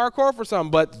might be hardcore for some,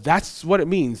 but that's what it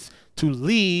means. To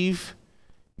leave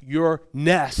your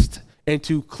nest and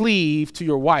to cleave to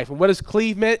your wife. And what does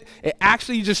cleave mean? It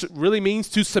actually just really means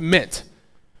to cement.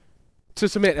 To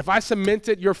cement. If I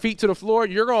cemented your feet to the floor,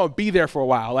 you're going to be there for a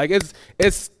while. Like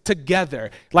it's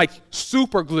together, like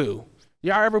super glue.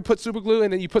 Y'all ever put super glue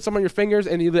and then you put some on your fingers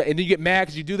and you get mad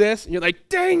because you do this and you're like,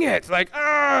 dang it, like,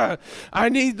 I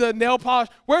need the nail polish.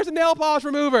 Where's the nail polish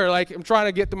remover? Like, I'm trying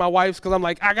to get to my wife's because I'm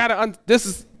like, this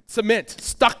is cement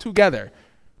stuck together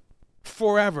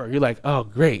forever. You're like, oh,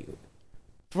 great.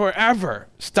 Forever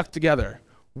stuck together.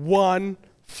 One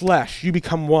flesh. You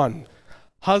become one.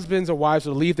 Husbands and wives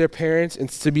will leave their parents and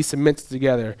to be cemented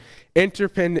together,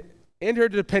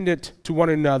 interdependent to one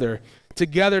another,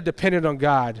 together dependent on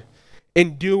God.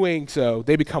 In doing so,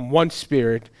 they become one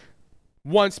spirit,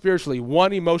 one spiritually,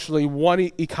 one emotionally, one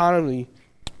economically,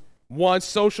 one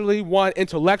socially, one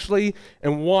intellectually,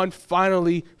 and one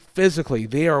finally physically.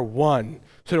 They are one.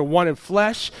 So they're one in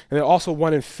flesh, and they're also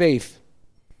one in faith.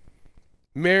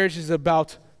 Marriage is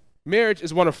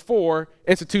one of 4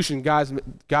 institutions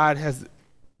God has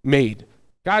made.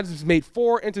 God has made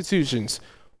 4 institutions.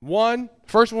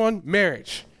 First one,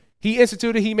 marriage. He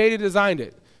instituted, he made it, designed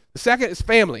it. The second is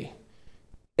family.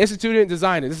 Instituted and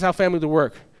designed it. This is how families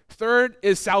work. Third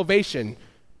is salvation.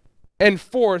 And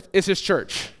fourth is his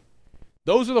church.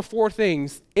 Those are the 4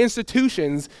 things,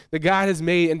 institutions that God has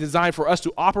made and designed for us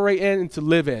to operate in and to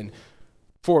live in.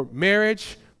 For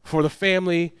marriage, for the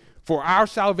family, for our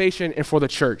salvation, and for the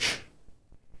church.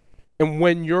 And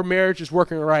when your marriage is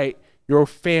working right, your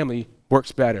family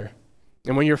works better.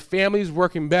 And when your family is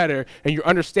working better and you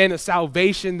understand the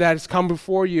salvation that has come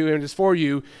before you and is for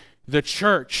you, the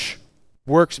church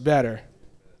works better.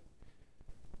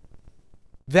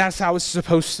 That's how it's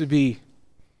supposed to be.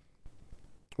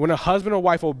 When a husband or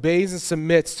wife obeys and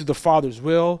submits to the Father's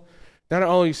will, not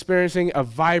only experiencing a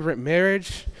vibrant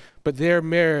marriage, but their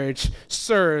marriage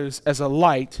serves as a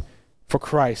light for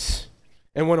Christ.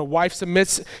 And when a wife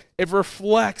submits, it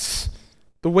reflects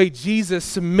the way Jesus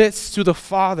submits to the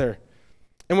Father.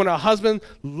 And when a husband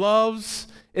loves,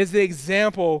 is the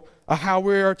example of how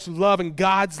we are to love and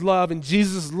God's love and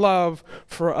Jesus' love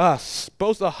for us.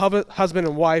 Both the husband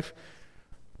and wife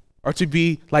are to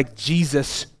be like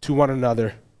Jesus to one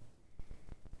another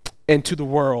and to the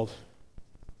world.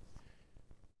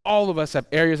 All of us have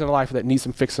areas in life that need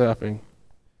some fixing.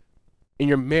 In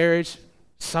your marriage,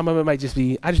 some of it might just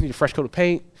be, I just need a fresh coat of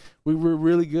paint. We're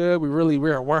really good.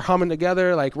 We're humming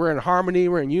together. Like we're in harmony.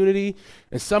 We're in unity.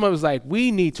 And some of us like,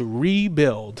 we need to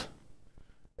rebuild.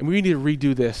 And we need to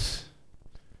redo this.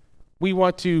 We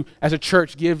want to, as a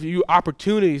church, give you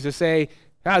opportunities to say,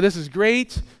 this is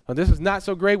great, or this is not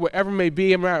so great, whatever it may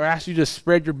be. I'm not going to ask you to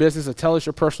spread your business and tell us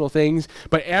your personal things,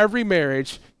 but every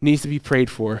marriage needs to be prayed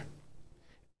for.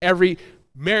 Every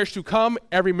marriage to come,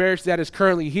 every marriage that is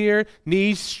currently here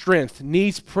needs strength,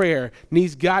 needs prayer,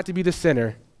 needs God to be the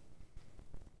center.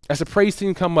 As the praise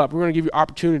team come up, we're going to give you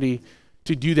opportunity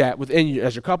to do that within you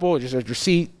as your couple, or just as your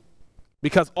seat.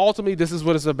 Because ultimately, this is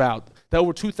what it's about. That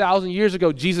over 2,000 years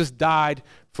ago, Jesus died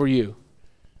for you.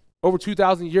 Over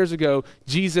 2,000 years ago,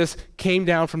 Jesus came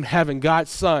down from heaven,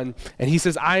 God's Son, and he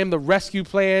says, I am the rescue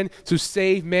plan to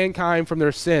save mankind from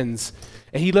their sins.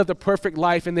 And he lived a perfect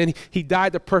life, and then he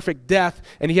died the perfect death,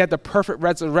 and he had the perfect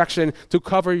resurrection to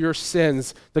cover your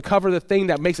sins, to cover the thing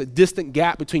that makes a distant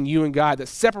gap between you and God, that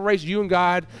separates you and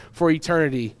God for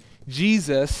eternity.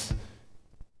 Jesus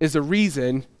is the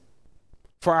reason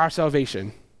for our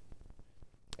salvation.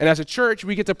 And as a church,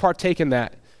 we get to partake in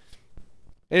that.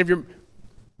 And if you're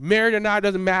married or not, it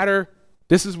doesn't matter.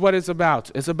 This is what it's about.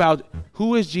 It's about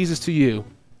who is Jesus to you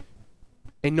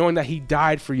and knowing that he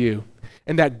died for you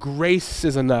and that grace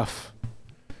is enough.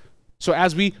 So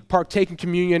as we partake in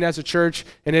communion as a church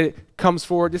and it comes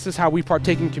forward, this is how we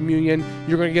partake in communion.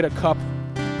 You're going to get a cup.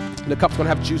 The cup's going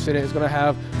to have juice in it. It's going to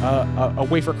have a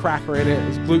wafer cracker in it.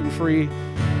 It's gluten-free.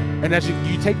 And as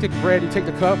you take the bread, you take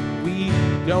the cup, we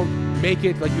don't make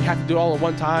it like you have to do it all at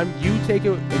one time. You take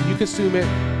it and you consume it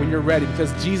when you're ready,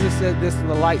 because Jesus said this in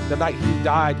the night he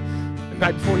died, the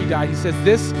night before he died. He says,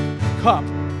 this cup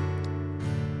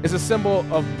is a symbol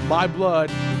of my blood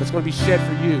that's going to be shed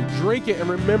for you. Drink it in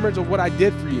remembrance of what I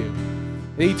did for you.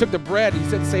 And he took the bread and he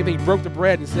said the same thing. He broke the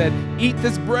bread and said, eat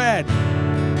this bread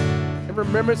in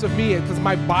remembrance of me, because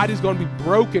my body's going to be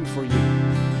broken for you.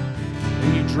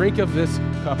 When you drink of this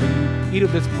cup and you eat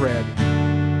of this bread,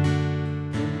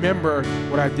 remember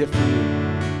what I did for you.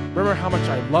 Remember how much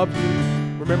I love you.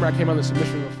 Remember I came on the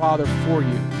submission of the Father for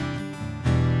you.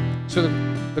 So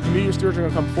the communion stewards are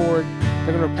going to come forward.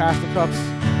 They're going to pass the cups,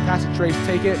 pass the trays,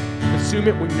 take it, consume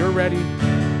it when you're ready.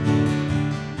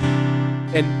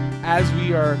 And as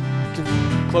we are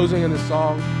closing in this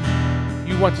song,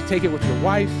 You want to take it with your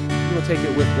wife. You want to take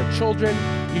it with your children.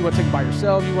 You want to take it by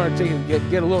yourself. You want to take it,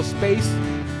 get a little space.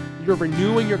 You're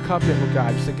renewing your covenant with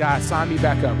God. You say, God, sign me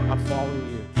back up. I'm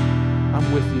following you.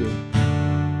 I'm with you.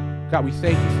 God, we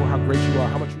thank you for how great you are,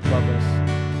 how much you love us.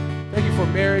 Thank you for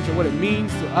marriage and what it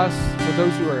means to us, for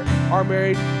those who are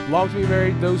married, long to be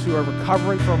married, those who are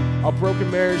recovering from a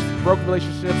broken marriage, broken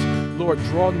relationships. Lord,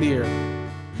 draw near.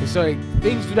 And so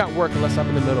things do not work unless I'm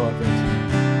in the middle of it.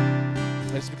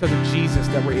 And it's because of Jesus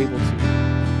that we're able to.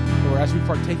 Lord, as we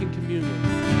partake in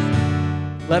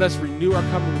communion, let us renew our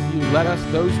covenant with you. Let us,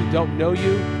 those who don't know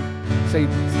you, say,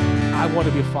 I want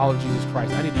to be a follower of Jesus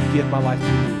Christ. I need to give my life to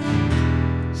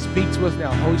you. Speak to us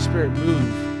now. Holy Spirit,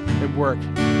 move and work.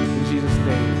 In Jesus'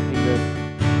 name, amen.